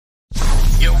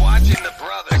Imagine the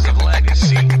brothers of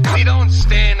legacy. We don't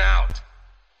stand out.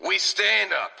 We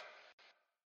stand up.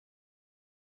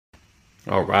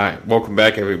 All right. Welcome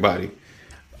back, everybody.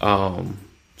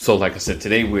 So like I said,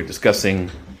 today we're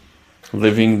discussing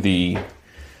living the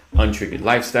untriggered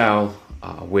lifestyle,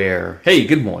 where, hey,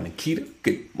 good morning, Keita.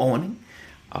 Good morning.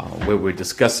 Where we're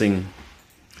discussing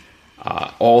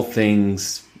all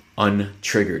things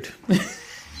untriggered.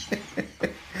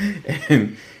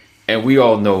 and we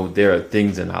all know there are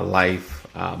things in our life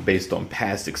based on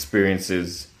past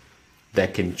experiences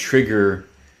that can trigger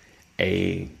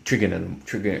an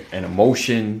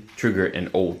emotion, trigger an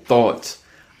old thought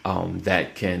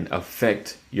that can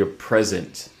affect your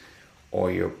present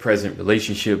or your present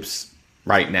relationships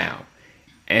right now.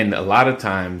 And a lot of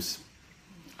times,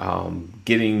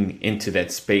 getting into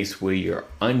that space where you're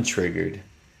untriggered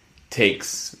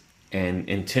takes an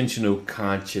intentional,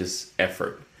 conscious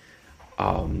effort,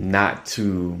 not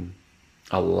to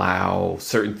allow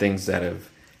certain things that have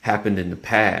happened in the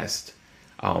past,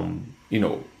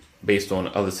 based on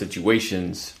other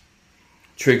situations,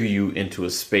 trigger you into a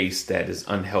space that is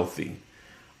unhealthy.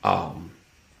 Oh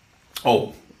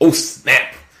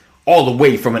snap! All the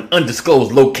way from an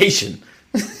undisclosed location.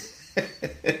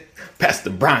 Pastor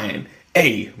Brian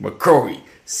A. McCrory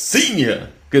Sr.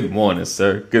 Good morning,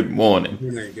 sir. Good morning.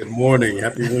 Good morning.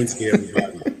 Happy Wednesday,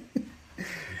 everybody.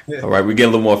 All right, we get a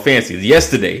little more fancy.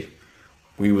 Yesterday,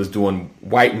 we was doing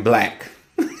white and black.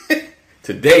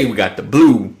 Today, we got the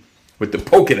blue with the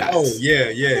polka dots. Oh, yeah.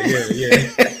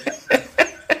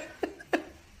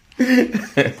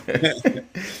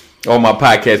 All my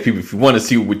podcast people, if you want to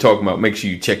see what we're talking about, make sure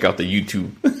you check out the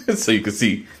YouTube so you can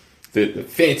see the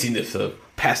fanciness of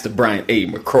Pastor Brian A.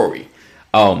 McCrory.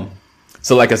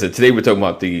 So like I said, today we're talking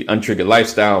about the untriggered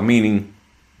lifestyle, meaning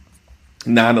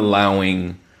not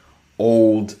allowing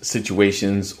old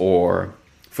situations or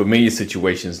familiar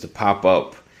situations to pop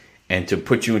up and to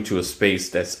put you into a space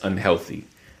that's unhealthy.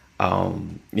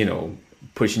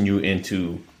 Pushing you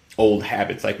into old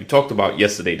habits, like we talked about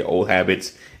yesterday, the old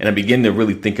habits. And I begin to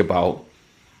really think about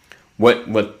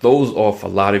what those off a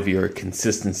lot of your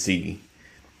consistency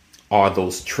are,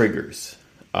 those triggers.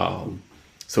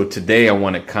 So today I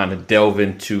want to kind of delve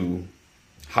into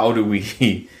how do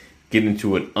we get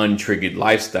into an untriggered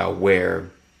lifestyle where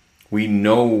we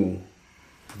know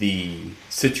the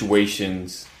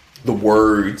situations, the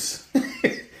words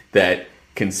that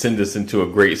can send us into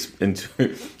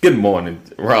good morning,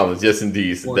 Rollins. Yes,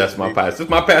 indeed. That's my pastor. It's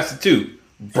my pastor too,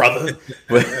 brother.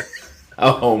 But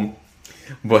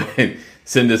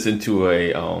send us into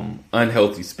a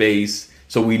unhealthy space.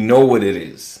 So we know what it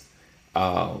is.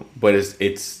 But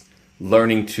it's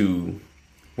learning to,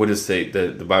 what does it say?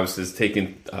 The Bible says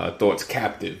taking thoughts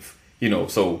captive.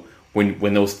 So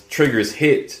when those triggers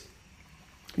hit,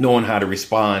 knowing how to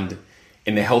respond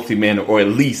in a healthy manner, or at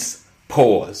least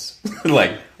pause.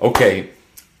 Like, okay,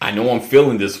 I know I'm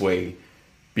feeling this way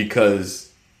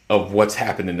because of what's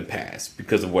happened in the past,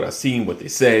 because of what I've seen, what they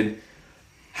said.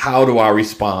 How do I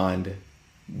respond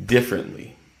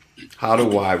differently? How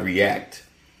do I react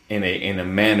in a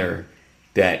manner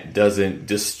that doesn't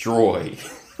destroy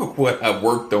what I've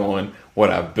worked on, what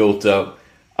I've built up?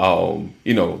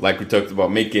 Like we talked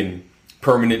about, making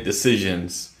permanent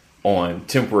decisions on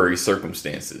temporary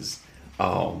circumstances.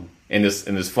 And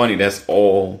it's funny, that's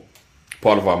all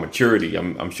part of our maturity.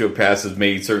 I'm sure pastors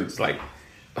made certain, like,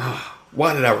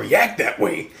 why did I react that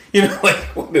way?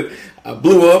 I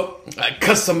blew up, I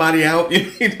cussed somebody out,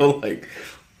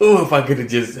 if I could have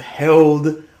just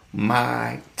held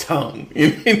my tongue,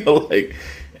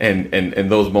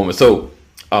 and those moments. So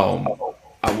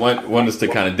I want us to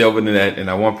kind of delve into that, and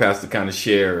I want Pastor to kind of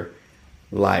share,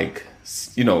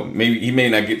 maybe he may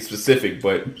not get specific,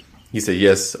 but he said,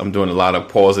 yes, I'm doing a lot of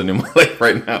pausing in my life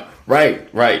right now. Right.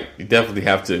 You definitely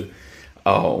have to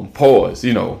pause,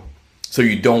 so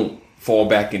you don't fall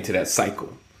back into that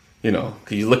cycle, because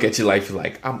you look at your life, you're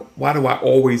like, why do I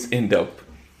always end up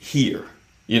here?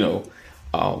 So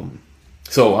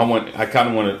I kind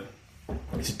of want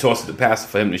to toss it to the pastor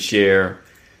for him to share,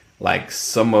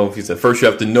 he said, first you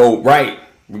have to know, right?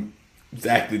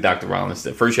 Exactly, Dr. Rollins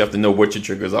said, first you have to know what your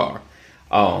triggers are.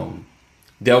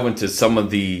 Delve into some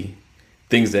of the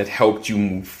things that helped you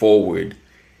move forward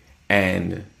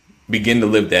and begin to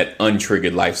live that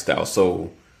untriggered lifestyle.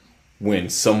 So when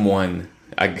someone,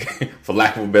 for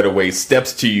lack of a better way,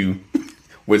 steps to you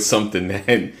with something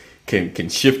that can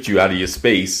shift you out of your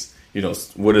space,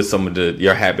 what are some of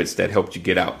your habits that helped you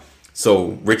get out?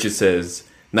 So Richard says,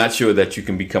 not sure that you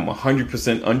can become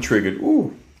 100% untriggered.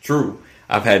 Ooh, true.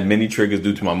 I've had many triggers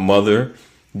due to my mother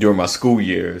during my school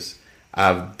years.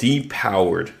 I've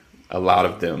depowered a lot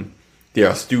of them There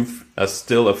are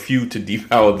still a few to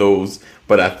devour those,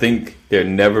 but I think there'll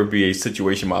never be a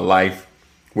situation in my life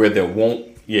where there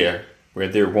won't be a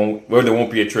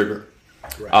trigger.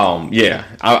 Right. Yeah,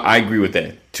 I agree with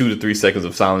that. 2 to 3 seconds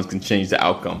of silence can change the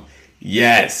outcome.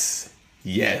 Yes.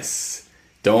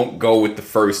 Don't go with the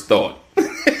first thought.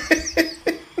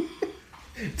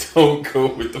 Don't go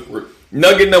with the first.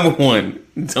 Nugget number 1.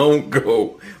 Don't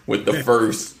go with the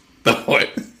first thought.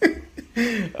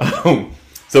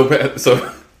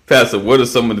 So, Pastor, what are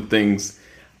some of the things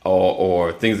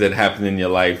or things that happened in your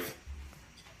life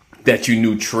that you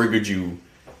knew triggered you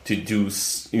to do,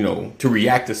 to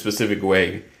react a specific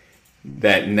way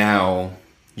that now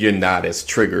you're not as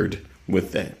triggered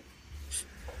with that?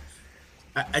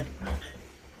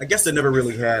 I guess I never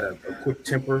really had a quick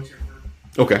temper.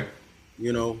 Okay.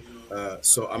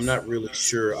 So I'm not really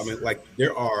sure. I mean, like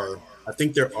I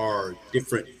think there are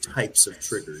different types of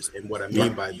triggers. And what I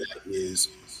mean by that is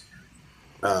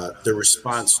the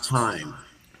response time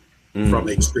from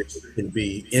a trigger can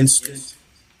be instant.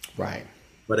 Right.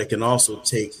 But it can also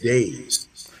take days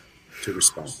to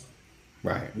respond.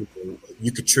 Right.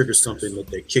 You could trigger something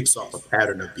that kicks off a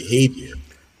pattern of behavior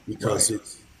because it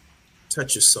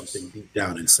touches something deep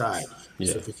down inside.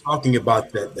 Yeah. So if you're talking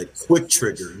about that quick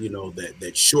trigger,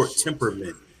 that short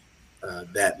temperament,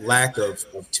 that lack of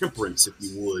temperance, if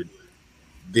you would,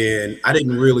 then I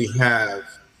didn't really have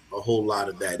a whole lot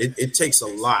of that. It takes a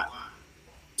lot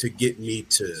to get me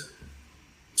to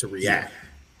react.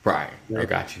 Right. I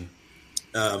got you.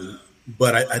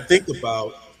 But I think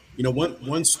about,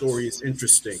 one story is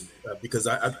interesting because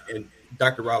and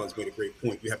Dr. Rollins made a great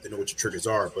point. You have to know what your triggers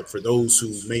are. But for those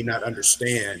who may not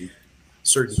understand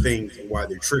certain things and why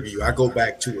they trigger you, I go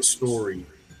back to a story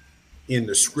in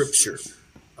the scripture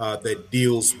that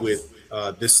deals with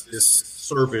this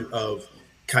servant of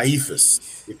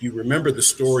Caiaphas. If you remember the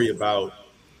story about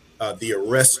the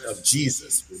arrest of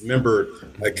Jesus, remember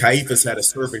Caiaphas had a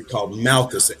servant called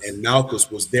Malchus, and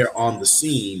Malchus was there on the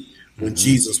scene when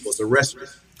Jesus was arrested.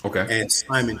 Okay. And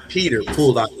Simon Peter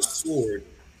pulled out the sword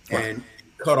and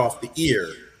cut off the ear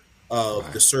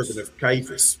of the servant of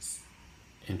Caiaphas.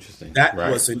 Interesting. That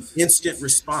was an instant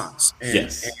response.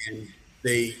 And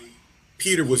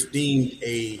Peter was deemed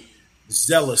a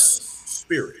zealous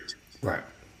spirit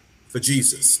for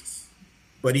Jesus,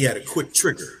 but he had a quick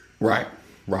trigger. Right.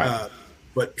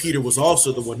 But Peter was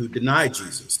also the one who denied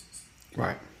Jesus.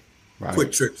 Right.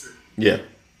 Quick trigger. Yeah.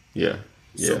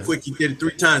 So quick, he did it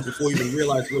 3 times before he even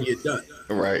realized what he had done.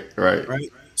 Right.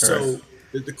 So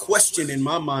the question in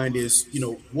my mind is,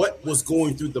 what was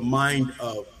going through the mind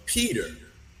of Peter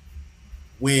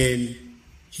when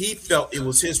he felt it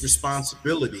was his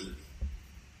responsibility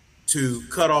to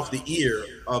cut off the ear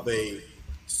of a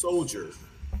soldier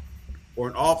or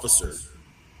an officer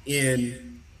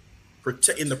in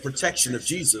the protection of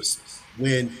Jesus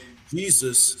when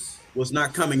Jesus was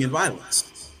not coming in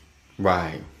violence.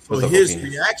 Right. So his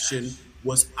reaction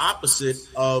was opposite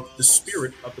of the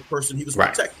spirit of the person he was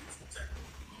protecting.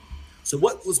 So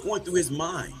what was going through his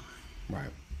mind?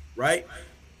 Right.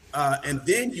 And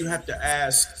then you have to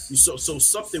ask. So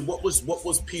something. What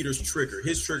was Peter's trigger?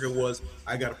 His trigger was,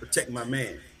 I got to protect my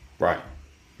man. Right.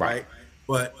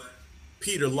 But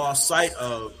Peter lost sight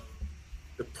of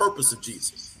the purpose of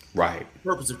Jesus. The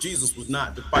purpose of Jesus was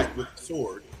not to fight with the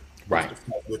sword. To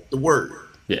fight with the word.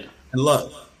 And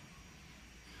love.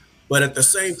 But at the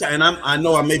same time, and I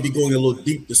know I may be going a little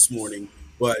deep this morning,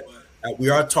 but we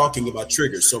are talking about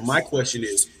triggers. So my question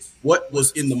is, what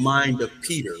was in the mind of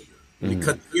Peter when he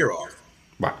cut the ear off?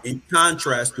 In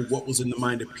contrast to what was in the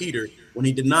mind of Peter when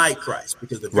he denied Christ,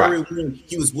 because the very one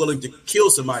he was willing to kill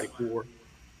somebody for,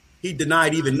 he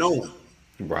denied even knowing.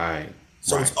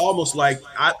 So it's almost like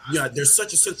there's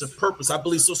such a sense of purpose. I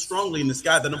believe so strongly in this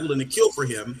guy that I'm willing to kill for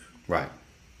him.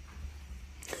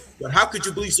 But how could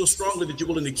you believe so strongly that you're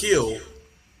willing to kill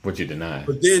what you deny,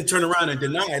 but then turn around and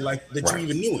deny like that you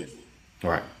even knew it?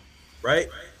 Right.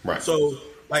 So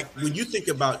like when you think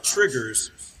about triggers,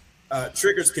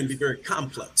 triggers can be very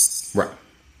complex.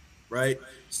 Right.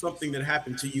 Something that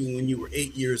happened to you when you were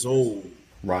 8 years old.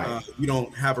 You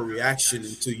don't have a reaction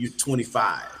until you're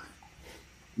 25.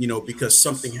 Because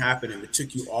something happened and it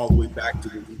took you all the way back to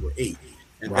when you were 8.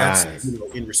 And that's,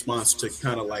 in response to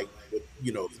kind of like,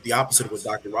 the opposite of what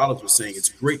Dr. Rollins was saying. It's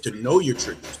great to know your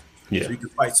triggers. So you can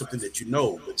fight something that you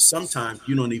know, but sometimes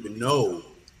you don't even know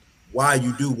why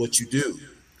you do what you do.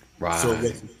 So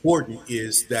what's important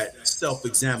is that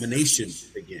self-examination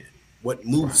again. What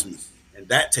moves me? And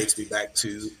that takes me back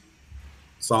to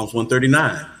Psalms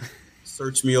 139.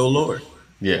 Search me, O Lord.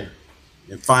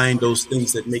 And find those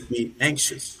things that make me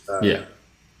anxious.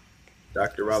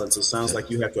 Dr. Rollins, it sounds like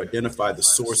you have to identify the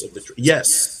source of the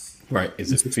yes. Right.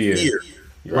 Is it fear?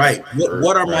 Right.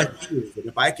 What are my fears? And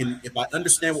if I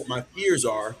understand what my fears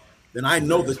are, then I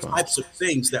know the types of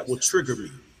things that will trigger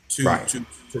me to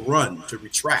run, to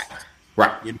retract,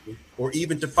 right, or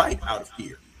even to fight out of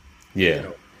fear.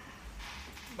 Yeah,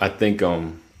 I think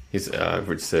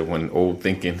Rich said, when old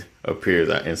thinking appears,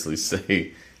 I instantly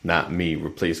say, "Not me,"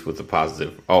 replaced with a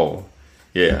positive. Oh,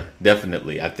 yeah,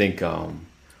 definitely. I think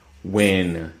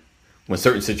when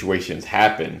certain situations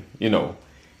happen,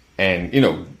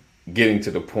 and getting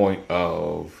to the point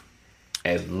of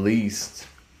at least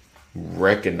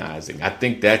recognizing, I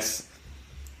think that's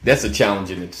a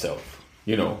challenge in itself,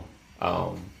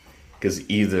 because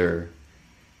either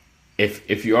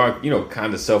if you are,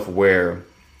 kind of self-aware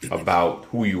about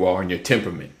who you are and your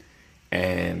temperament,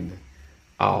 and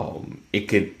it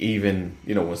could even,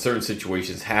 when certain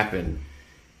situations happen,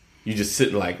 you just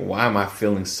sit like, why am I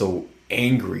feeling so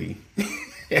angry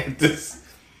at this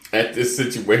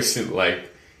situation? Like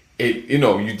it,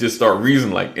 you just start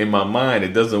reasoning, like, in my mind,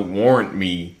 it doesn't warrant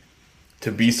me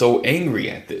to be so angry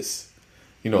at this.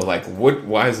 Like,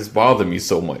 why does this bother me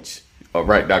so much?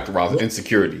 Right, Dr. Ross,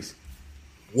 insecurities.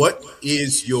 What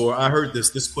is I heard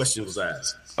this question was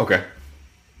asked. Okay.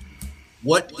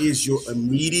 What is your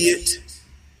immediate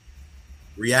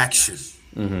reaction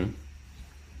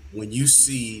when you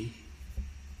see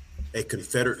a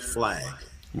Confederate flag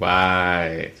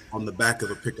on the back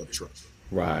of a pickup truck?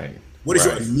 Right. What is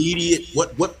your immediate,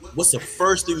 what's the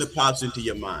first thing that pops into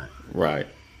your mind? Right.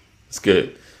 It's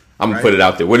good. I'm going to put it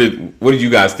out there. What did you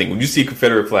guys think? When you see a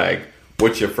Confederate flag,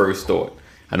 what's your first thought?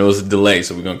 I know it's a delay,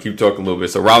 so we're going to keep talking a little bit.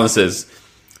 So Rollins says,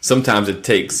 sometimes it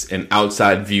takes an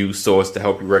outside view source to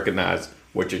help you recognize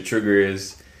what your trigger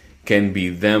is. Can be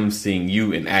them seeing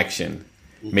you in action.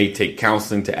 May take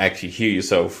counseling to actually hear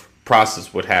yourself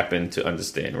process what happened to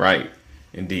understand. Right.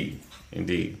 Indeed.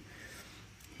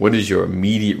 What is your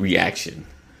immediate reaction?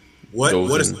 What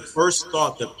is the first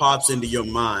thought that pops into your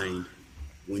mind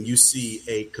when you see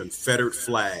a Confederate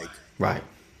flag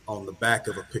on the back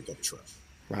of a pickup truck?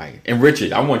 Right. And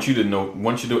Richard, I want you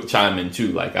to chime in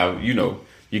too. Like,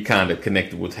 you kind of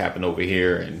connected what's happened over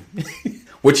here, and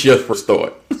what's your first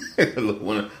thought? I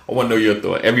want to know your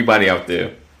thought. Everybody out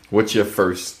there, what's your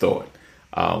first thought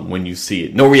when you see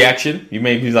it? No reaction. You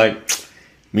may be like,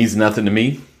 means nothing to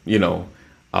me,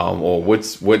 or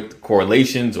what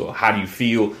correlations, or how do you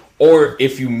feel? Or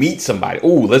if you meet somebody,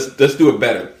 let's do it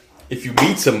better. If you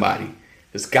meet somebody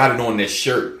that's got it on their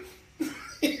shirt,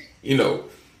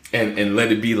 and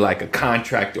let it be like a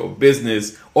contract or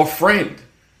business or friend,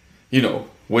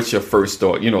 what's your first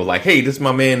thought? Like, hey, this is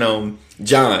my man,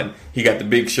 John. He got the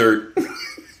big shirt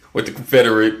with the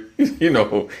Confederate,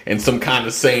 and some kind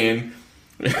of saying,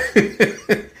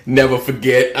 never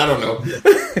forget. I don't know.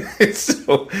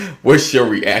 So what's your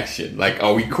reaction? Like,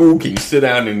 are we cool? Can you sit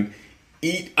down and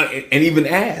eat and even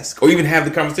ask or even have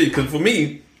the conversation? Because for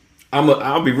me,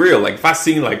 I'll be real. Like, if I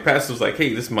seen like pastors like,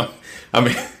 hey, this is my,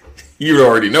 you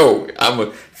already know.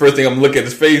 First thing I'm looking at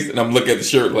his face, and I'm looking at the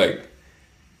shirt like,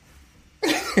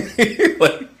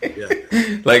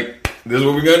 like, this is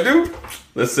what we're gonna do.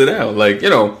 Let's sit down. Like,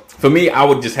 for me, I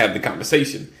would just have the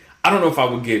conversation. I don't know if I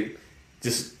would get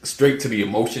just straight to the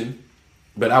emotion,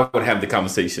 but I would have the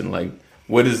conversation. Like,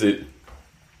 what is it?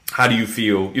 How do you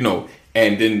feel?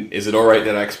 And then is it all right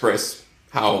that I express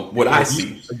what I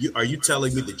see? Are you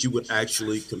telling me that you would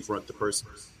actually confront the person?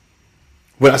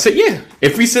 Well, I said, yeah.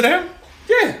 If we sit down,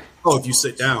 yeah. Oh, if you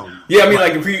sit down. Yeah, I mean,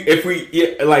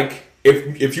 like,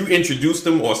 if you introduce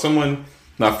them or someone,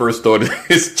 my first thought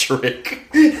is trick.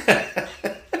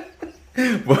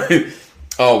 But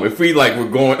if we we're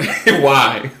going,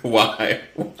 why?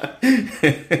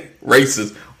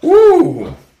 Racist.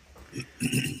 Woo.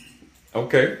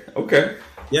 Okay.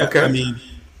 Yeah, okay. I mean,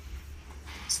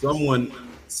 someone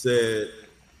said,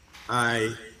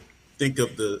 I think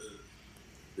of the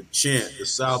chant, the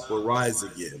South will rise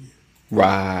again.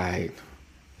 Right.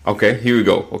 Okay, here we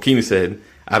go. Okina said,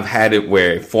 I've had it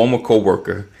where a former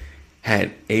coworker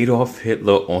had Adolf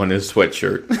Hitler on his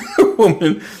sweatshirt. A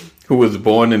woman who was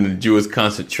born in the Jewish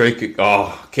concentration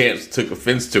camps took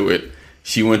offense to it.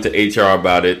 She went to HR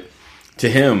about it. To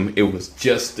him, it was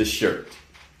just the shirt.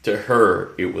 To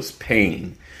her, it was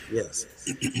pain. Yes.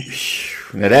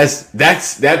 Now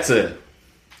that's a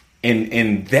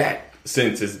in that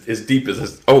sense as deep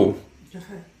as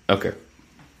okay.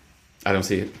 I don't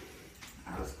see it.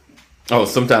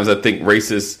 Sometimes I think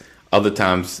racist. Other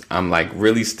times I'm like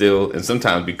really still, and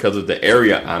sometimes because of the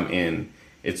area I'm in,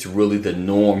 it's really the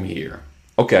norm here.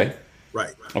 Okay.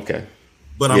 Right. Okay.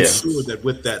 But I'm sure that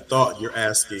with that thought, you're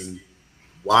asking,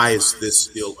 why is this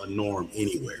still a norm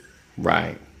anywhere?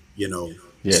 Right. You know,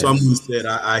 Yes. someone said,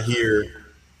 I hear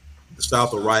the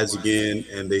South will rise again,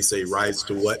 and they say, rise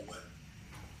to what?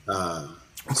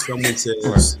 Someone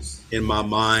says, in my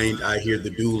mind, I hear the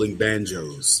dueling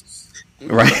banjos.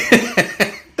 Right.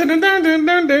 But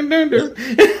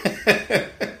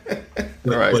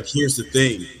here's the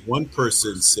thing. One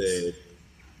person said,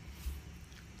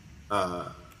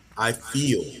 I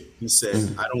feel, he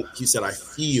said, I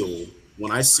feel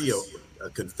when I see a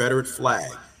Confederate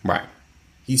flag. Right.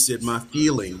 He said, my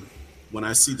feeling when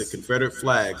I see the Confederate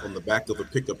flag on the back of a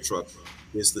pickup truck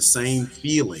is the same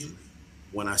feeling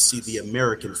when I see the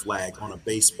American flag on a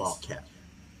baseball cap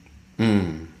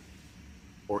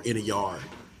or in a yard.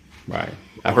 Right.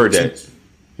 I've heard that.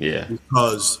 Yeah.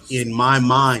 Because in my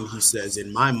mind, he says,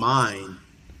 in my mind,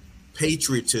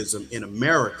 patriotism in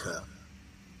America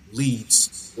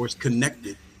leads or is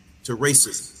connected to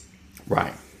racism.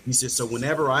 Right. He said, so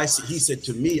whenever I see, he said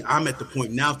to me, I'm at the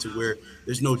point now to where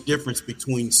there's no difference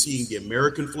between seeing the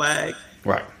American flag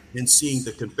and seeing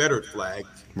the Confederate flag.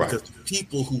 Because the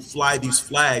people who fly these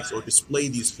flags or display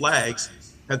these flags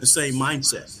have the same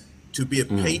mindset. To be a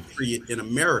patriot in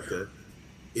America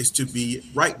is to be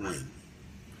right wing.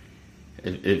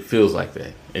 It feels like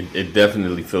that. It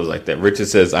definitely feels like that. Richard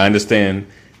says, I understand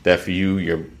that for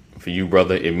you,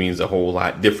 brother, it means a whole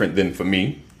lot different than for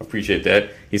me. Appreciate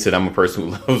that. He said, I'm a person who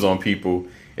loves on people.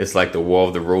 It's like the War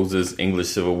of the Roses, English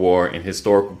Civil War, in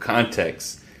historical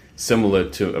context, similar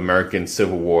to American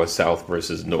Civil War, South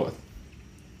versus North.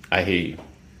 I hear you.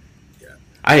 Yeah.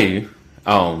 I hear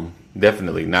you.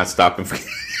 Definitely not stopping for.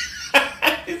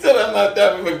 He said, I'm not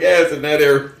stopping for gas in that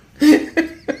area.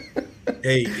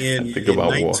 Hey, in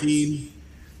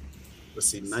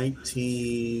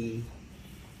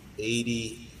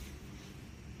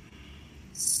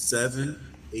 1987,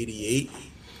 88,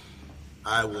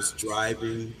 I was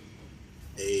driving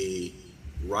a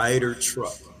Ryder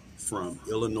truck from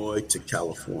Illinois to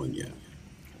California.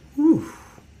 Whew.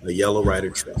 A yellow Ryder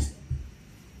truck.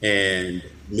 And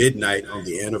midnight on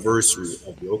the anniversary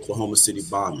of the Oklahoma City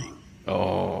bombing.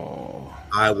 Oh.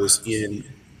 I was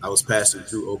passing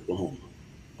through Oklahoma.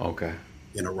 Okay.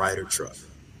 In a Ryder truck.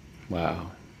 Wow.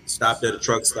 Stopped at a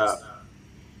truck stop,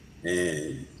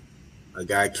 and a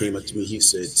guy came up to me. He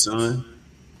said, son,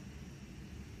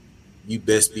 you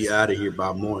best be out of here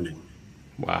by morning.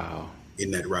 Wow. In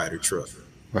that Ryder truck.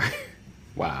 Right.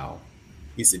 Wow.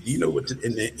 He said, do you know what to,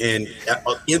 and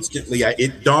instantly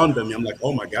it dawned on me. I'm like,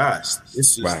 oh my gosh,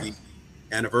 this is the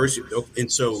anniversary.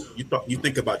 And so you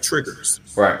think about triggers.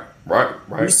 Right.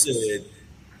 He said,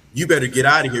 you better get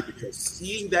out of here, because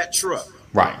seeing that truck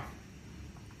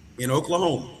in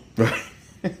Oklahoma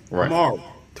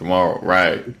tomorrow,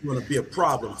 right, it's going to be a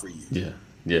problem for you.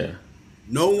 Yeah.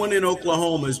 No one in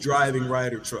Oklahoma is driving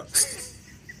Ryder trucks.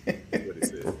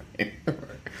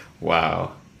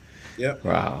 Wow. Yep.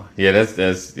 Wow. Yeah,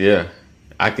 that's yeah.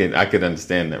 I could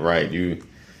understand that. Right. You're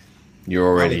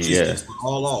already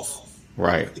all off.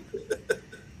 Right.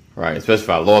 Right. Especially if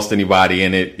I lost anybody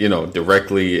in it,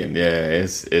 directly, and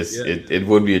it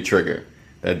would be a trigger.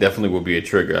 That definitely would be a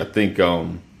trigger. I think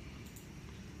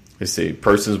let's see,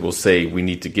 persons will say we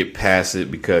need to get past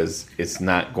it because it's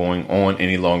not going on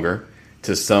any longer.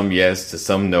 To some, yes. To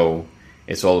some, no.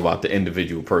 It's all about the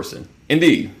individual person.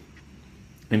 Indeed.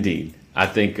 I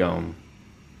think,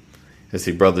 let's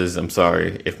see, brothers, I'm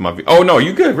sorry if my... Oh, no,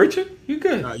 you good, Richard? You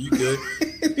good. No, you good.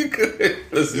 You good.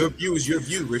 Listen. Your view is your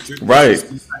view, Richard. Right.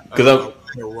 Because I'm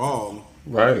wrong.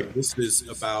 Right. This is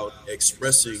about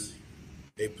expressing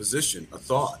a position, a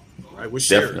thought, right? We're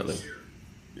sharing.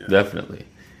 Definitely.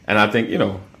 And I think,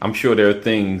 I'm sure there are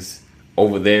things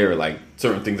over there, like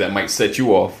certain things that might set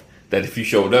you off, that if you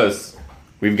showed us,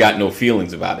 we've got no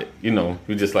feelings about it.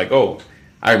 We're just like, oh,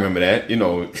 I remember that.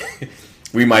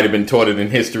 We might have been taught it in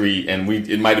history, and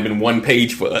it might have been one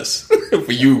page for us.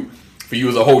 For you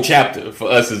as a whole chapter.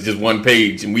 For us, it's just one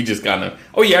page, and we just kind of,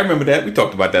 oh yeah, I remember that. We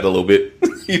talked about that a little bit.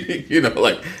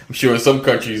 Like I'm sure in some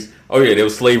countries, oh yeah, there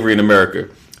was slavery in America.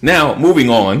 Now moving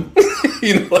on,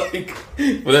 like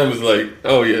for them it's like,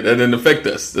 oh yeah, that didn't affect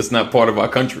us. That's not part of our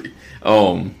country.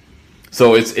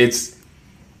 So it's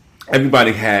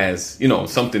everybody has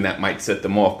something that might set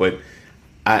them off, but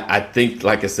I think,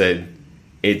 like I said,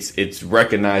 it's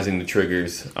recognizing the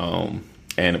triggers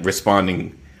and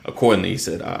responding accordingly. He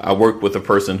said, I worked with a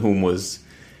person who was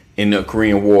in the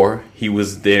Korean War. He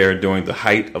was there during the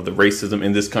height of the racism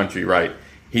in this country, right?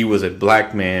 He was a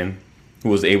black man who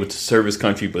was able to serve his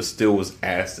country, but still was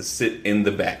asked to sit in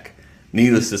the back.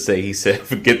 Needless to say, he said,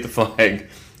 forget the flag.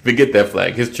 Forget that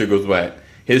flag. His trigger was what?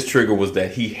 His trigger was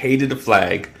that he hated the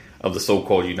flag of the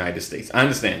so-called United States. I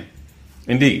understand.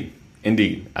 Indeed.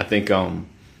 I think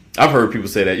I've heard people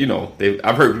say that,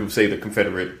 I've heard people say the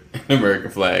Confederate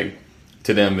American flag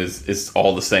to them is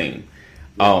all the same.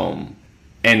 And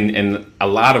a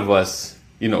lot of us,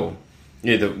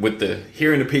 with the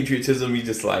hearing the patriotism, you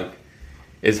just like,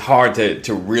 it's hard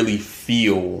to really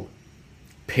feel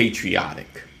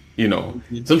patriotic.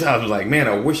 Sometimes I'm like, man,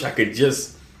 I wish I could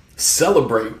just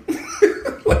celebrate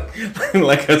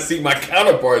like I see my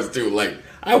counterparts do. Like,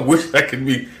 I wish I could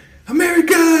be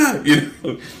America.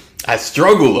 I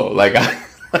struggle though. Like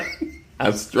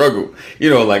I struggle.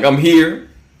 Like I'm here.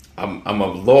 I'm a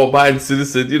law-abiding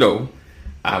citizen.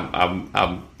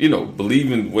 I'm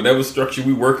believe in whatever structure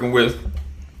we working with.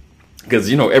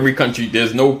 Because every country,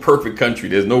 there's no perfect country.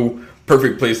 There's no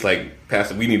perfect place. Like,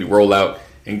 Pastor, we need to roll out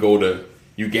and go to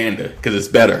Uganda because it's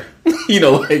better.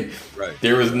 Right.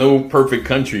 There is no perfect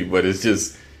country, but it's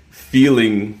just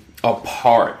feeling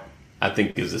apart, I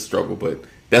think, is a struggle. But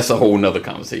that's a whole nother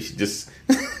conversation. Just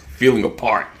feeling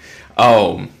apart.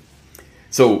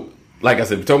 So, like I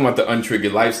said, we're talking about the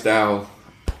untriggered lifestyle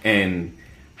and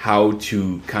how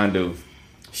to kind of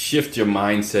shift your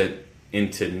mindset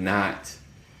into not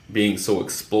being so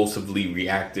explosively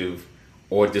reactive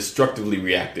or destructively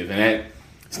reactive. And that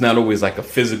it's not always like a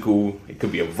physical, it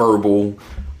could be a verbal.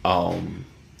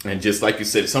 And just like you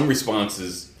said, some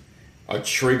responses are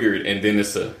triggered and then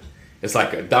it's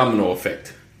like a domino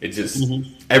effect. It just,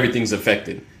 everything's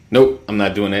affected. Nope, I'm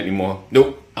not doing that anymore.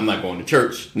 Nope, I'm not going to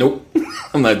church. Nope,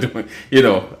 I'm not doing,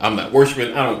 I'm not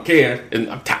worshiping. I don't care. And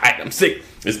I'm tired. I'm sick.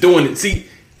 It's doing it. See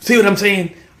what I'm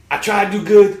saying? I try to do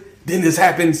good. Then this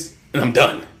happens and I'm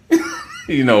done.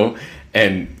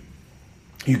 And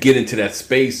you get into that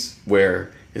space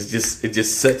where it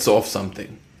just sets off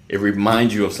something. It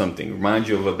reminds you of something. It reminds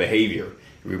you of a behavior.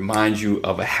 It reminds you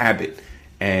of a habit.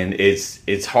 And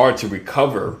it's hard to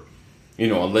recover,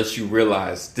 unless you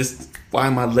realize this. Why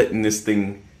am I letting this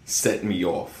thing set me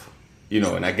off?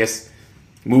 And I guess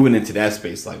moving into that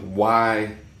space, like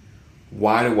why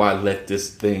do I let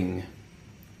this thing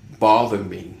bother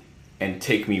me and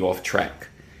take me off track?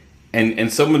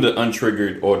 And some of the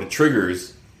untriggered or the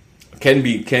triggers can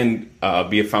be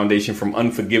a foundation from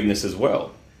unforgiveness as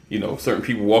well. Certain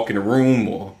people walk in the room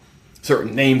or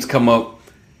certain names come up,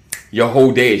 your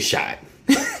whole day is shot.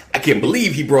 I can't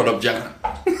believe he brought up John.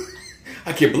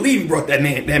 I can't believe he brought that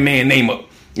man name up.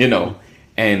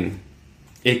 And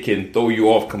it can throw you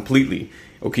off completely.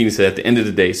 Okini said at the end of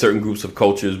the day, certain groups of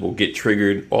cultures will get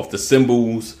triggered off the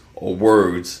symbols or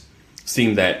words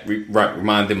seem that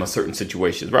remind them of certain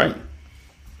situations, right?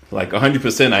 Like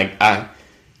 100%.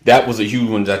 That was a huge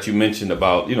one that you mentioned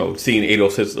about, seeing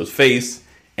Adolf Hitler's face,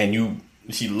 and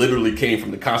she literally came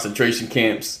from the concentration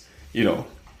camps.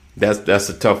 That's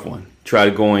a tough one. Try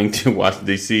going to Washington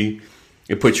D.C.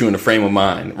 It puts you in a frame of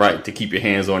mind, right, to keep your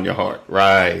hands on your heart,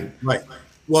 right? Right.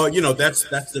 Well, that's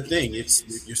the thing.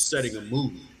 You're setting a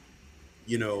mood.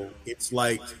 It's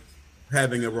like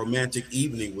having a romantic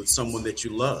evening with someone that you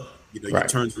love. You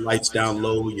turn the lights down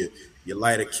low, you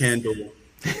light a candle,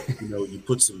 you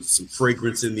put some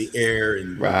fragrance in the air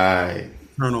and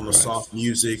turn on the soft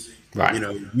music. Right.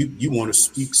 You want to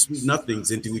speak sweet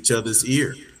nothings into each other's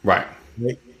ear. Right.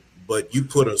 But you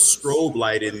put a strobe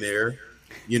light in there,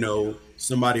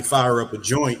 somebody fire up a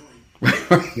joint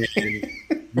and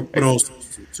you put on some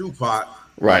Tupac.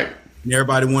 Right. And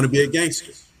everybody want to be a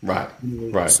gangster. Right.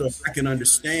 Right. So I can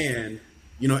understand,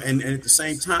 and at the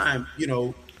same time,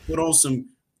 put on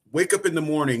wake up in the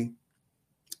morning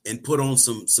and put on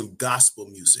some gospel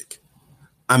music.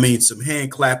 I mean, some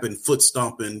hand clapping, foot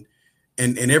stomping,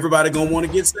 and everybody gonna want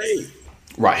to get saved.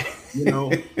 Right.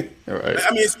 Right.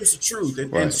 I mean, it's the truth.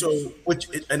 And so,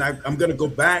 I'm going to go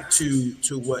back to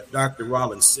what Dr.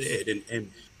 Rollins said,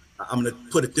 and I'm going to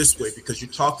put it this way, because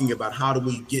you're talking about how do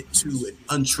we get to an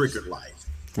untriggered life.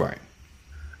 Right.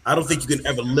 I don't think you can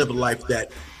ever live a life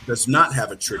that does not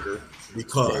have a trigger,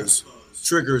 because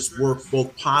triggers work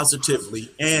both positively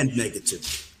and negatively.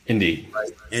 Indeed.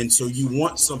 Right. And so you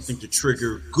want something to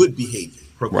trigger good behavior,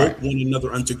 provoke one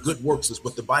another unto good works, is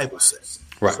what the Bible says.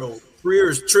 Right. So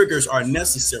triggers are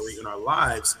necessary in our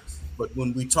lives, but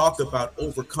when we talk about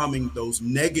overcoming those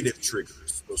negative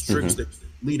triggers, those triggers that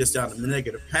lead us down the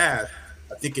negative path,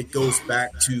 I think it goes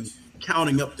back to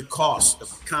counting up the cost of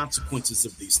the consequences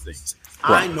of these things.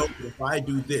 Right. I know that if I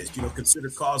do this, consider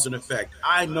cause and effect.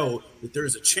 I know that there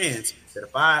is a chance that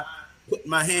if I put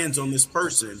my hands on this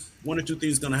person, one or two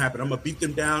things are going to happen. I'm going to beat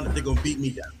them down and they're going to beat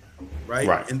me down.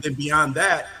 Right. And then beyond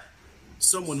that,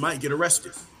 someone might get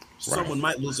arrested. Someone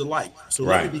might lose a life. So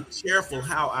let me be careful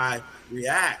how I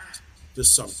react to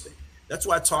something. That's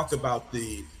why I talk about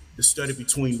the study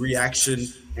between reaction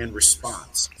and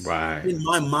response. Right. In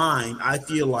my mind, I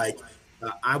feel like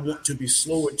I want to be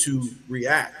slower to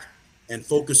react and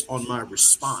focus on my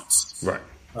response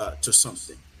to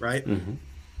something, right? Mm-hmm.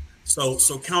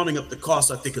 So counting up the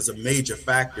cost, I think, is a major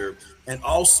factor, and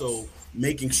also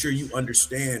making sure you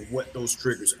understand what those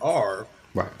triggers are.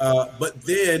 Right. But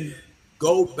then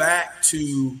go back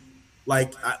to,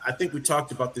 like, I think we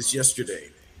talked about this yesterday.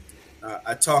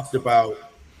 I talked about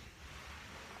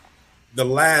the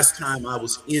last time I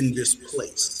was in this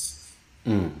place,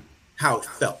 how it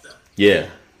felt. Yeah.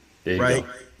 Right.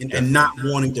 And not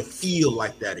wanting to feel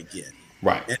like that again.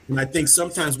 Right. And I think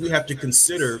sometimes we have to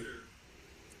consider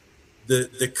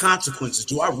the consequences.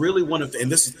 Do I really want to,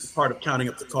 and this is part of counting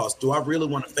up the cost, do I really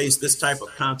want to face this type of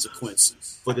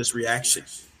consequence for this reaction?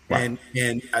 Right.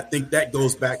 And I think that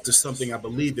goes back to something, I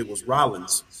believe it was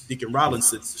Deacon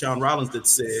Rollins, John Rollins, that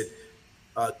said,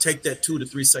 take that 2 to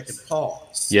 3 second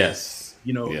pause. Yes.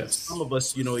 Some of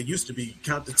us, it used to be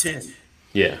count to 10.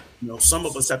 Yeah. Some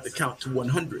of us have to count to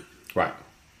 100. Right.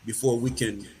 Before we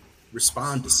can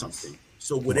respond to something.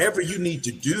 So whatever you need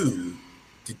to do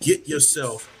to get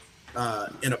yourself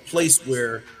in a place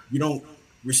where you don't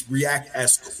react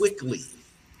as quickly.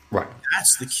 Right.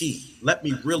 That's the key. Let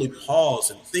me really pause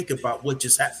and think about what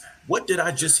just happened. What did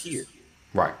I just hear?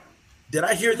 Right. Did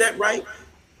I hear that right?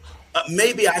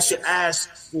 Maybe I should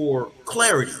ask for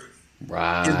clarity.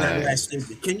 Right. In that last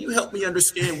statement. Can you help me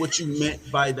understand what you meant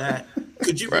by that?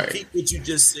 Could you repeat what you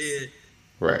just said?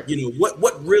 Right.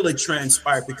 What really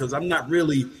transpired, because I'm not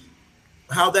really,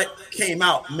 how that came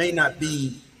out may not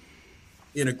be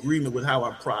in agreement with how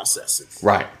I'm processing.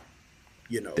 Right.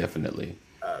 Definitely.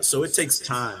 So it takes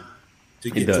time to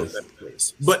get to a better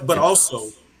place. But also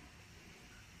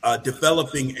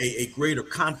developing a greater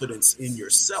confidence in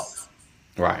yourself.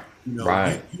 Right.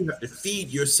 Right. You have to feed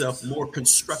yourself more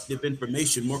constructive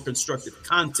information, more constructive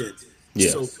content.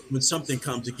 Yes. So when something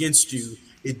comes against you,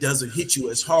 it doesn't hit you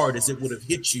as hard as it would have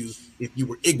hit you if you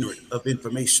were ignorant of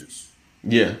information.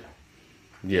 Yeah,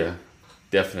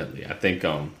 definitely. I think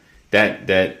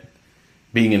that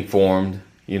being informed,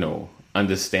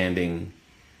 understanding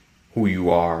who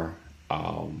you are,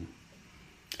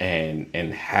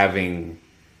 and having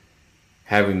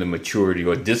the maturity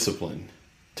or discipline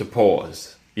to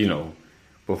pause,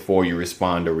 before you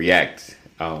respond or react,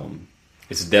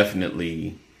 it's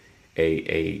definitely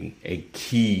a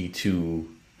key to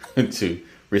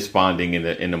responding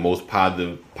in the most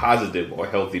positive or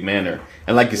healthy manner.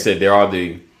 And like you said, there are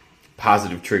the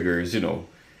positive triggers,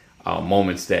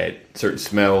 moments that certain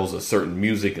smells or certain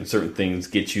music and certain things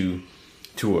get you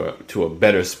to a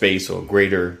better space or a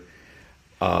greater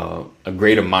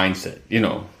mindset.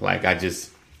 Like I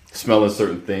just smelling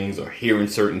certain things or hearing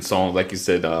certain songs, like you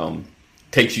said,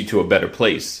 takes you to a better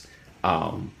place.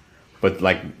 But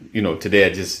like today I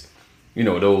just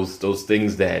those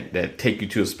things that take you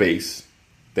to a space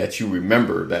that you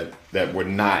remember that were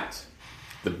not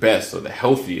the best or the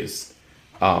healthiest.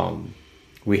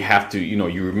 We have to,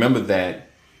 you remember that,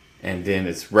 and then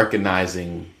it's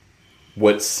recognizing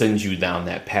what sends you down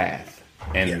that path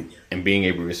and being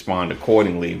able to respond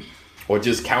accordingly, or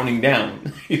just counting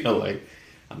down, like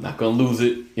I'm not going to lose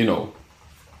it. I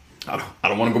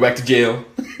don't want to go back to jail.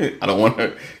 I don't want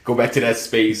to go back to that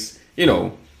space,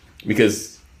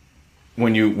 because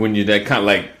when you're that kind of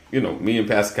like, me and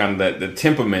Pastor kind of that the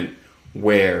temperament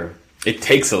where it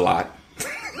takes a lot,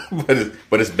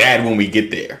 but it's bad when we get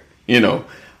there,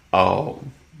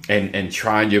 and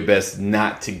trying your best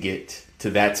not to get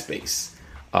to that space,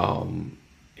 and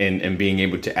being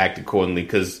able to act accordingly,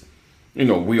 because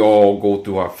we all go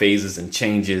through our phases and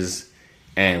changes,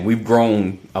 and we've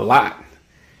grown a lot,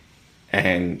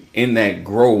 and in that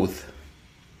growth,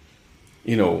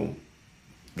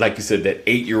 like you said, that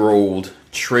 8-year-old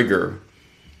trigger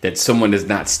that someone has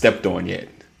not stepped on yet,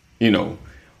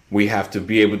 we have to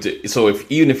be able to. So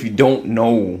even if you don't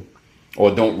know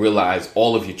or don't realize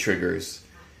all of your triggers,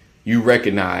 you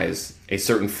recognize a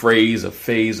certain phrase, or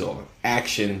phase, or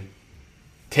action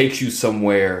takes you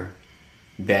somewhere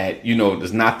that,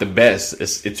 is not the best.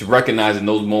 It's recognizing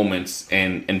those moments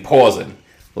and pausing,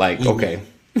 like, okay,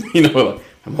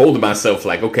 I'm holding myself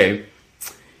like, okay,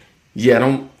 yeah,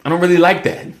 I don't really like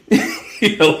that.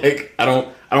 Like I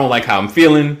don't like how I'm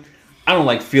feeling. I don't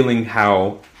like feeling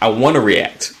how I want to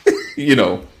react.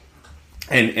 And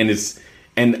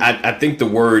I think the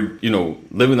word,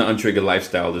 living the untriggered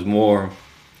lifestyle is more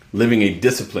living a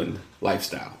disciplined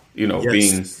lifestyle.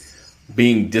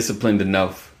 Being disciplined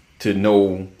enough to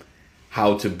know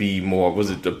how to be more,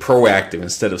 the proactive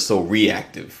instead of so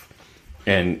reactive,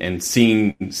 and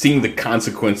seeing the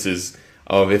consequences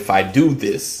of, if I do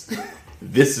this,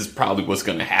 this is probably what's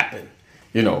going to happen,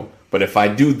 But if I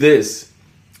do this,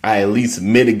 I at least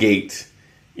mitigate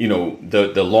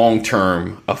the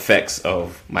long-term effects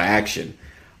of my action.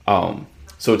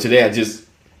 So today I just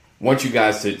want you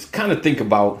guys to kind of think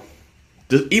about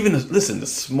the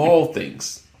small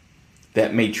things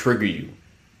that may trigger you,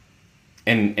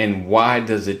 and why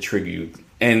does it trigger you?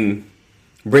 And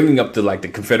bringing up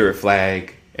the Confederate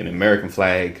flag and American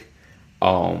flag,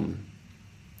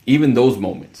 even those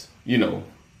moments,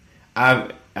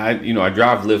 I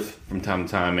drive Lyft from time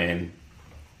to time, and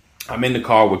I'm in the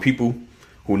car with people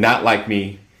who not like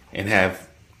me and have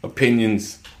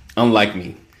opinions unlike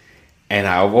me. And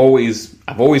I've always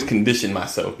conditioned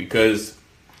myself, because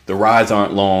the rides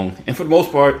aren't long, and for the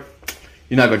most part,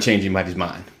 you're not going to change anybody's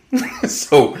mind.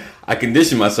 So I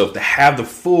condition myself to have the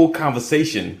full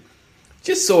conversation,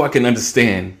 just so I can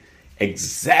understand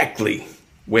exactly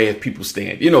where people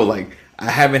stand. I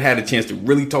haven't had a chance to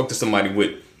really talk to somebody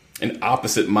with an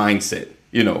opposite mindset,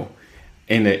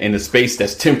 in a space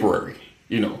that's temporary,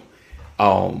 and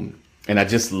I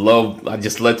just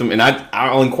let them, and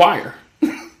I'll inquire.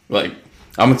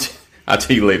 I'll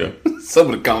tell you later some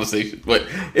of the conversations, but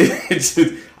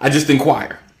I just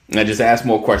inquire, and I just ask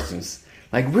more questions.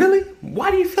 Really?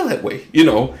 Why do you feel that way?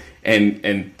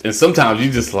 And sometimes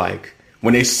you just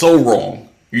when they're so wrong,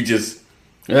 you just,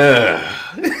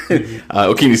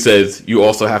 Okini says, you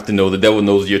also have to know the devil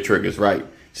knows your triggers, right?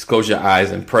 Just close your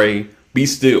eyes and pray. Be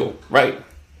still, right?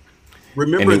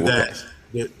 Remember that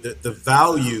the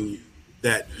value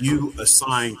that you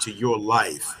assign to your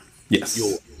life is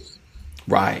yours.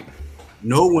 Right.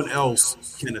 No one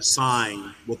else can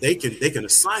assign they can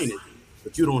assign it,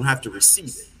 but you don't have to receive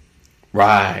it.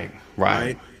 Right.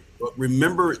 But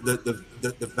remember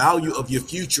the value of your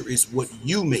future is what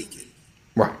you make it.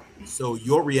 Right. So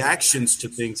your reactions to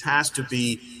things has to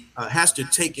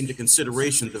take into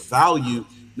consideration the value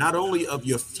not only of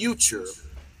your future,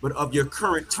 but of your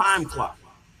current time clock.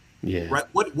 Yeah. Right.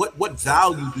 What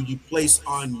value do you place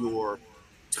on your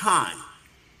time?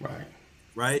 Right.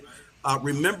 Right.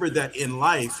 Remember that in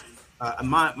life,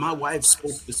 my wife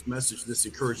spoke this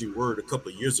encouraging word a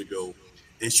couple of years ago,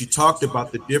 and she talked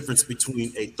about the difference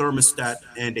between a thermostat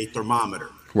and a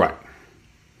thermometer. Right.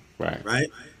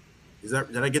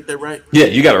 Did I get that right? Yeah,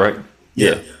 you got it right.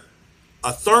 Yeah.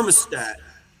 A thermostat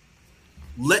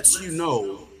lets you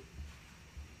know.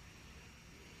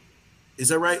 Is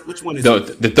that right? Which one is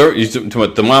it?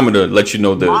 The thermometer lets you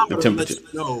know the temperature.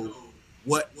 Lets you know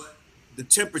what the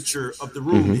temperature of the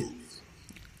room is.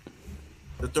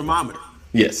 The thermometer.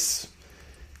 Yes.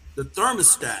 The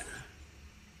thermostat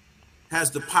has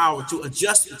the power to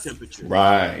adjust the temperature.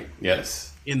 Right.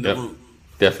 Yes. In the room.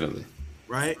 Definitely.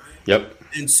 Right? Yep.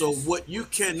 And so what you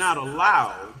cannot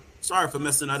allow, sorry for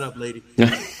messing that up, lady,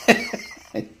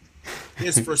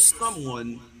 is for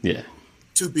someone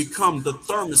to become the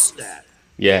thermostat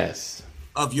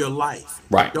of your life.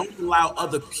 Right. Don't allow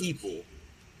other people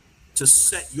to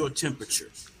set your temperature.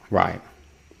 Right.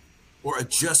 Or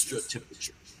adjust your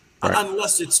temperature. Right.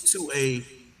 Unless it's to a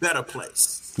better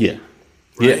place. Yeah.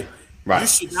 Right? Yeah. Right. You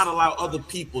should not allow other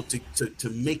people to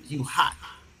make you hot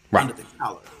under the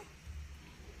collar.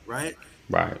 Right?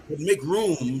 Right. But make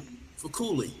room for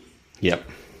cooling. Yep.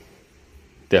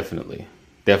 Definitely.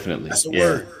 That's a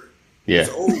word. Yeah. It's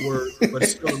an old word, but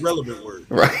it's still a relevant word.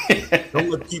 Right. Don't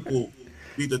let people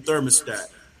be the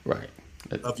thermostat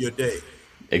of your day.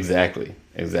 Exactly.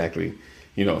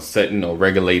 Setting or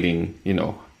regulating,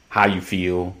 how you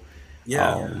feel.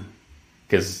 Yeah.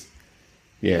 Because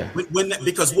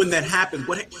because when that happens,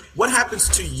 what happens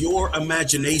to your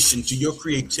imagination, to your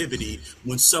creativity,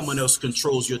 when someone else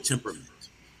controls your temperament?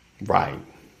 Right.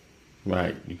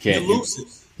 You can't. You lose it.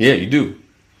 Yeah, you do.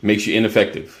 Makes you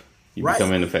ineffective. You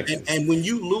become ineffective. And when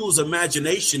you lose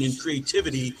imagination and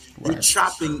creativity, you're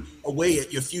chopping away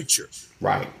at your future.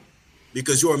 Right.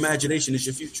 Because your imagination is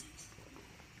your future.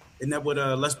 Isn't that what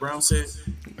Les Brown said?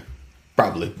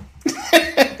 Probably.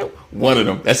 One of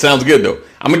them. That sounds good, though.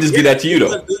 I'm going to just give that to you,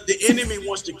 though. The enemy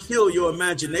wants to kill your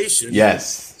imagination.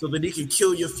 Yes. So that he can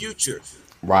kill your future.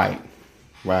 Right.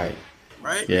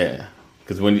 Yeah.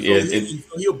 Because when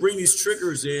he'll bring these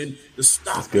triggers in to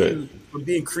stop you from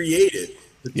being creative,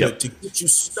 to get you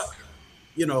stuck.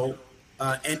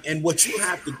 And what you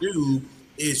have to do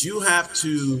is you have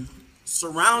to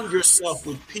surround yourself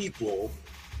with people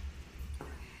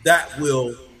that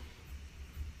will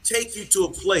take you to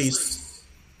a place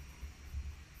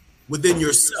within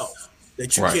yourself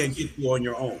that you can't get to on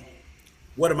your own.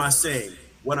 What am I saying?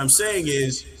 What I'm saying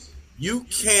is you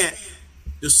can't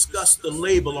discuss the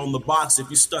label on the box if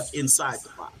you're stuck inside the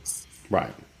box.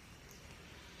 Right.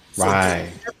 So you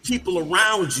have people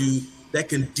around you that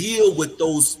can deal with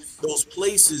those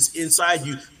places inside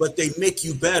you, but they make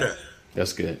you better.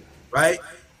 That's good. Right?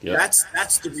 Yep.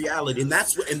 That's the reality, and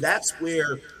that's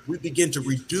where we begin to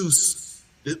reduce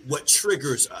what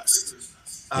triggers us,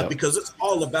 because it's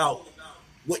all about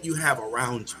what you have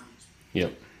around you.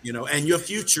 Yep. You know, and your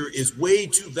future is way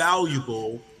too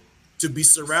valuable to be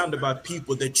surrounded by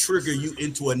people that trigger you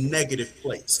into a negative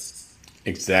place.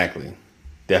 Exactly.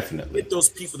 Definitely. Get those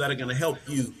people that are going to help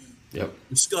you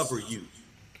discover you.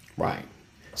 Right.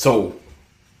 So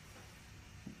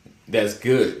that's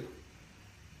good.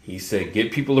 He said,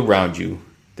 get people around you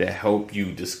that help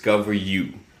you discover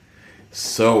you.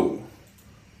 So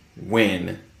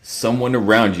when someone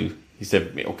around you, he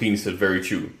said, Okini said, very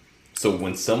true. So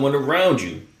when someone around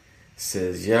you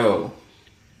says, yo,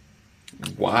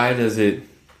 why does it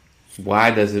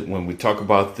when we talk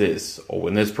about this, or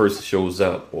when this person shows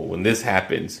up, or when this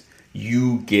happens,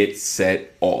 you get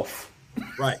set off?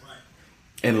 Right.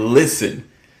 And listen,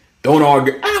 don't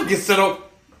argue. I don't get set off.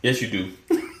 Yes, you do.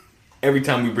 Every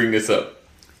time we bring this up,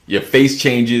 your face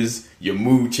changes, your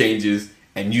mood changes,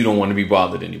 and you don't want to be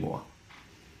bothered anymore.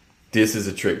 This is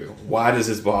a trigger. Why does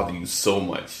this bother you so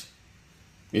much?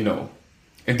 You know,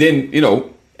 and then, you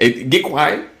know, get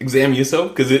quiet, examine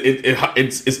yourself, because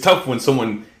it's tough when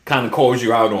someone kind of calls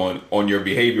you out on your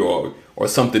behavior or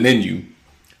something in you,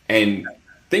 and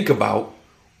think about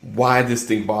why this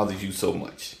thing bothers you so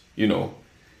much, you know,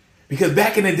 because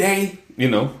back in the day, you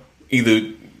know,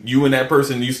 either you and that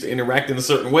person used to interact in a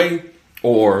certain way,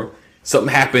 or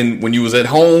something happened when you was at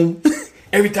home.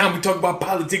 Every time we talk about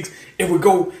politics, it would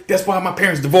go, that's why my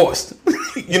parents divorced.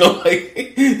 You know, like,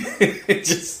 it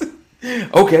just,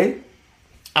 okay,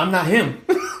 I'm not him.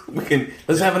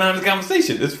 Let's have an honest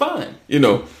conversation. It's fine. You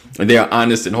know, and they are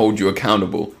honest and hold you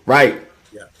accountable. Right.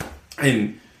 Yeah.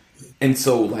 And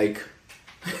so, like,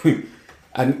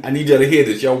 I need y'all to hear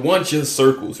this. Y'all want your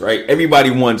circles, right? Everybody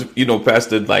wants, you know,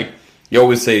 Pastor, like, you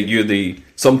always say you're the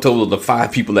sum total of the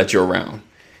 5 people that you're around.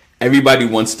 Everybody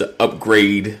wants to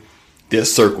upgrade their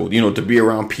circle, you know, to be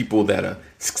around people that are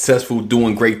successful,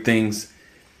 doing great things.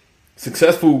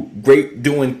 Successful, great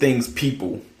doing things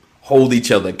people hold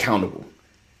each other accountable.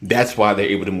 That's why they're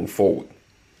able to move forward.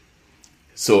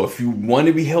 So if you want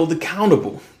to be held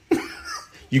accountable,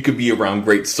 you could be around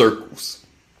great circles.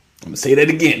 I'm going to say that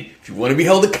again. If you want to be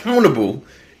held accountable,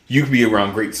 you can be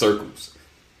around great circles.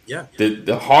 Yeah.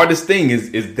 The hardest thing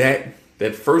is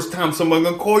that first time someone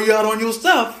gonna call you out on your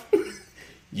stuff,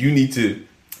 you need to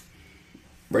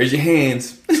raise your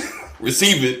hands,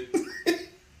 receive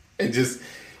it, and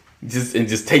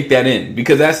just take that in,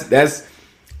 because that's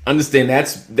understand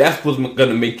that's what's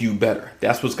gonna make you better.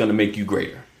 That's what's gonna make you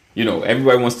greater. You know,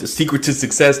 everybody wants the secret to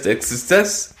success. That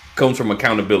success comes from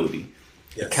accountability.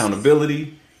 Yes.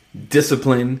 Accountability,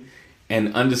 discipline,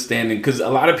 and understanding. Because a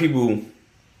lot of people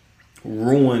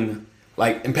ruin,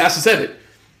 like, and Pastor said it,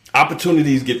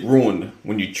 opportunities get ruined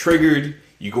when you're triggered.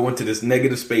 You go into this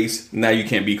negative space. Now you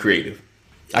can't be creative.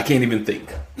 I can't even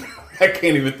think. I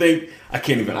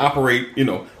can't even operate. You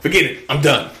know, forget it. I'm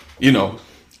done. You know,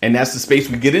 and that's the space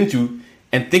we get into.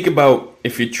 And think about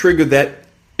if you trigger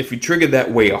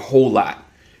that way a whole lot,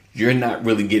 you're not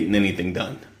really getting anything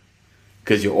done,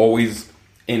 because you're always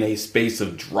in a space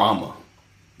of drama.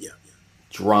 Yeah.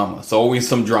 Drama. It's always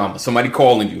some drama. Somebody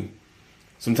calling you.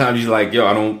 Sometimes you're like, yo,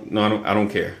 I don't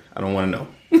care. I don't want to know.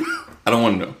 I don't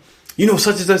want to know. You know,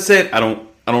 such as I said, I don't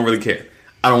really care.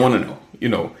 I don't want to know, you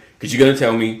know, because you're going to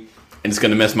tell me and it's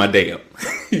going to mess my day up.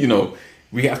 You know,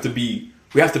 we have to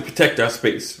protect our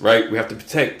space, right? We have to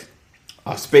protect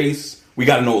our space. We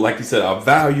got to know, like you said, our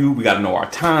value. We got to know our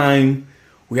time.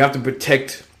 We have to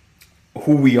protect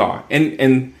who we are,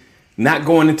 and not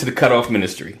going into the cutoff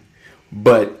ministry,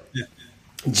 but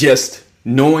just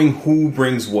knowing who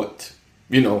brings what.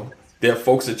 You know, there are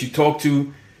folks that you talk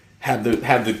to, have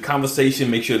the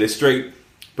conversation, make sure they're straight,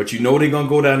 but you know they're gonna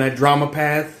go down that drama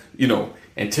path, you know,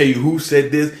 and tell you who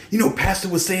said this. You know, Pastor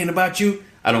was saying about you.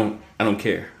 I don't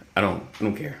care. I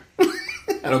don't care.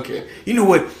 I don't care. You know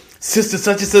what, Sister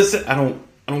such and such said. I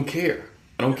don't care.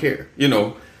 I don't care. You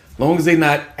know, as long as they're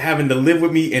not having to live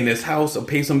with me in this house or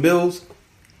pay some bills,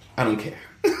 I don't care.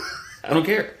 I don't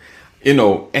care. You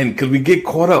know, and because we get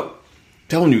caught up.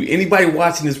 Telling you, anybody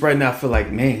watching this right now feel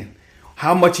like, man,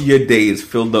 how much of your day is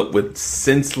filled up with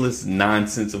senseless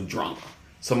nonsense of drama?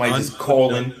 Somebody just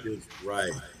calling, right,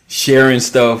 sharing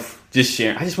stuff, just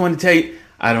sharing. I just want to tell you,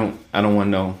 I don't want to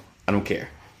know. I don't care.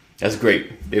 That's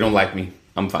great. They don't like me.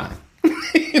 I'm fine.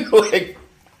 You know, like,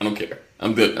 I don't care.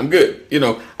 I'm good. You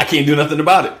know, I can't do nothing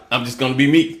about it. I'm just gonna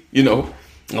be me. You know,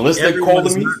 unless they're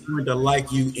calling me, not going to like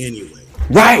you anyway.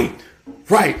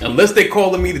 Right. Unless they're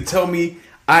calling me to tell me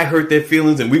I hurt their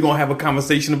feelings and we're going to have a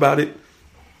conversation about it,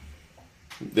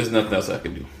 there's nothing else I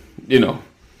can do, you know?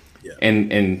 Yeah.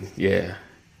 And yeah,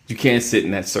 You can't sit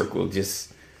in that circle.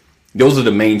 Just those are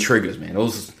the main triggers, man.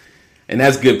 And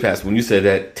that's good, Pastor. When you said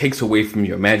that, takes away from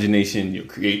your imagination, your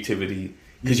creativity,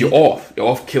 because you're off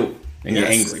kilter, and you're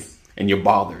angry, and you're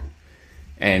bothered,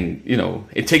 and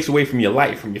it takes away from your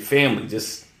life, from your family,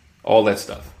 just all that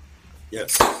stuff.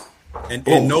 Yes, and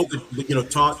know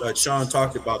that Sean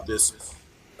talked about this,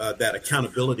 that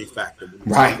accountability factor,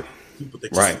 right? People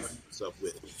that you surround yourself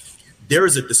with. There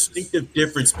is a distinctive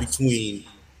difference between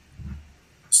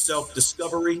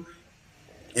self-discovery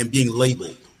and being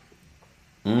labeled.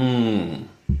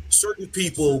 Certain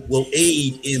people will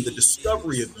aid in the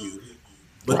discovery of you,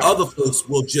 but other folks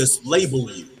will just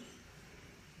label you.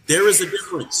 There is a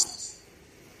difference.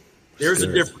 There's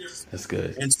a difference. That's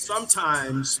good. And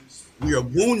sometimes we are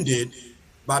wounded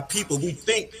by people we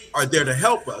think are there to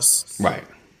help us, right?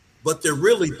 But they're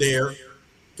really there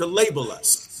to label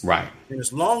us, right? And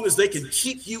as long as they can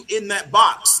keep you in that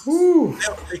box, they'll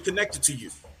stay connected to you.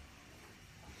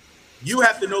 You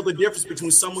have to know the difference between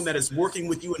someone that is working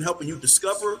with you and helping you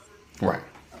discover, right,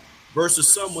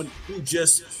 versus someone who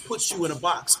just puts you in a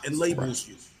box and labels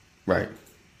you. Right.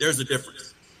 There's a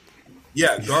difference.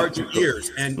 Yeah, guard your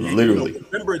ears. And literally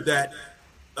remember that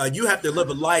you have to live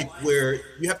a life where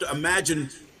you have to imagine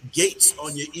gates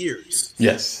on your ears.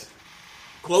 Yes.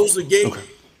 Close the gate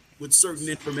with certain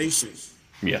information.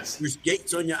 Yes. There's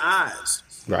gates on your eyes.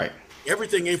 Right.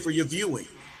 Everything ain't for your viewing.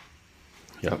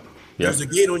 Yep. There's a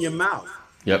gate on your mouth.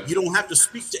 Yep. You don't have to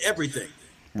speak to everything.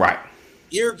 Right.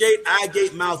 Ear gate, eye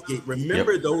gate, mouth gate.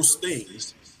 Remember those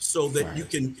things so that you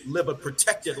can live a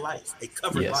protected life, a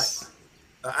covered life.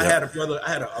 I had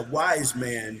a wise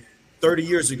man 30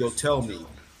 years ago tell me,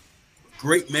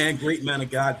 great man of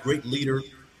God, great leader.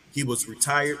 He was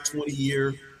retired,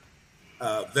 20-year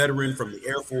veteran from the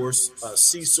Air Force,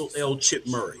 Cecil L. Chip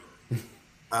Murray.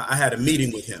 I had a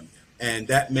meeting with him. And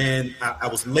that man, I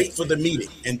was late for the meeting.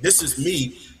 And this is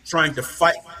me trying to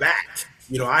fight back.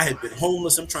 I had been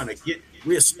homeless. I'm trying to get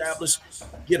reestablished,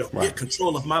 get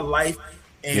control of my life.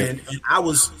 And I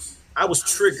was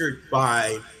triggered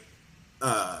by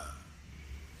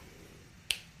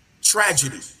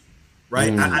tragedy,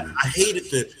 right? I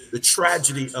hated the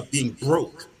tragedy of being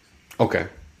broke. Okay.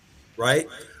 Right.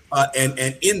 And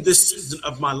in this season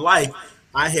of my life,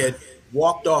 I had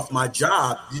walked off my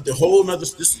job. This is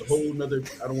a whole nother,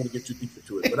 I don't want to get too deep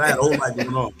into it, but I had a whole lot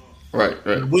going on. Right.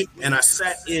 And I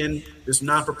sat in this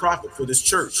non-for-profit for this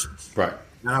church. Right.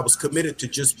 And I was committed to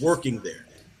just working there.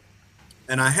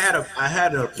 And I had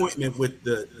an appointment with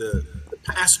the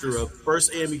pastor of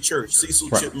First AME Church, Cecil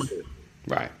Chip Murray.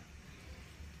 Right.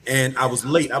 And I was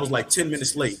late. I was like 10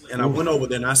 minutes late. And I went over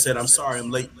there and I said, "I'm sorry I'm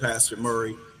late, Pastor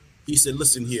Murray." He said,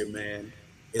 "Listen here, man.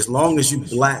 As long as you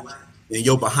black and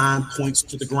your behind points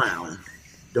to the ground,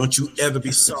 don't you ever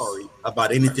be sorry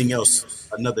about anything else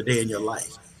another day in your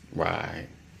life." Right.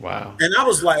 Wow. And I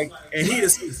was like, and he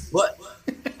just says, "But."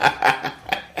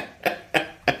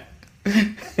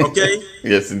 Okay.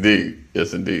 Yes, indeed.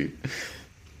 Yes, indeed.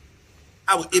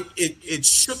 It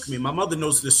shook me. My mother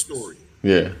knows this story.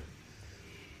 Yeah.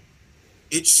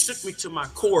 It shook me to my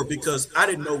core because I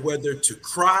didn't know whether to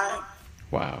cry,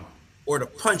 or to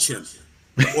punch him,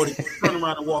 or to turn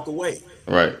around and walk away.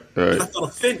 Right. And I felt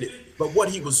offended. But what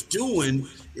he was doing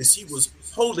is he was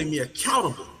holding me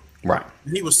accountable. Right.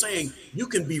 And he was saying, you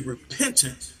can be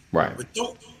repentant, but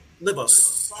don't live a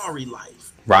sorry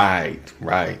life. Right.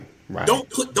 Don't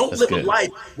live a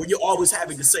life where you're always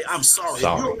having to say, "I'm sorry." If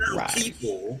you're around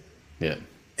people,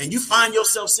 and you find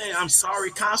yourself saying, "I'm sorry"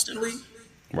 constantly,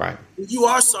 you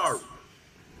are sorry,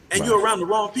 and you're around the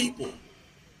wrong people.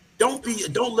 Don't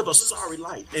live a sorry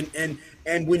life.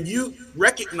 And when you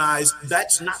recognize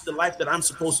that's not the life that I'm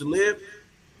supposed to live,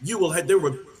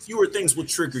 fewer things will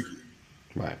trigger you,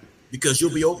 because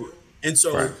you'll be over it. And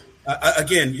so,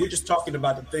 again, we're just talking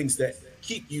about the things that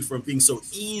keep you from being so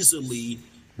easily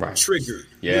triggered.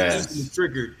 You're easily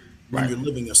triggered when you're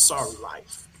living a sorry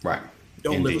life.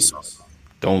 Don't live a sorry life.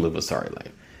 Don't live a sorry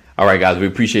life. All right, guys, we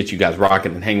appreciate you guys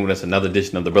rocking and hanging with us. Another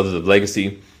edition of the Brothers of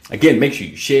Legacy. Again, make sure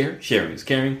you share. Sharing is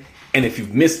caring. And if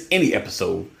you've missed any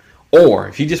episode, or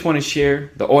if you just want to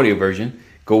share the audio version,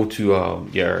 go to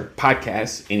your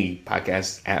podcast, any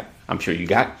podcast app I'm sure you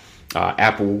got,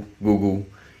 Apple, Google,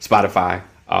 Spotify,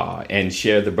 and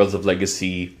share the Brothers of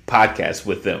Legacy podcast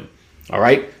with them. All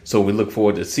right. So we look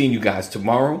forward to seeing you guys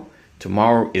tomorrow.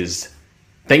 Tomorrow is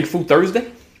Thankful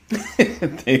Thursday.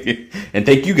 And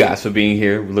thank you guys for being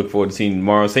here. We look forward to seeing you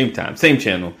tomorrow, same time, same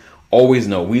channel. Always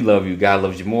know we love you. God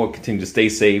loves you more. Continue to stay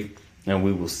safe. And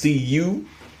we will see you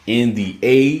in the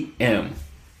AM.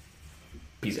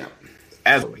 Peace out.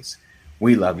 As always,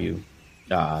 we love you.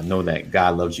 Know that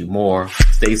God loves you more.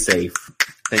 Stay safe.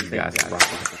 Thank you guys for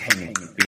rocking.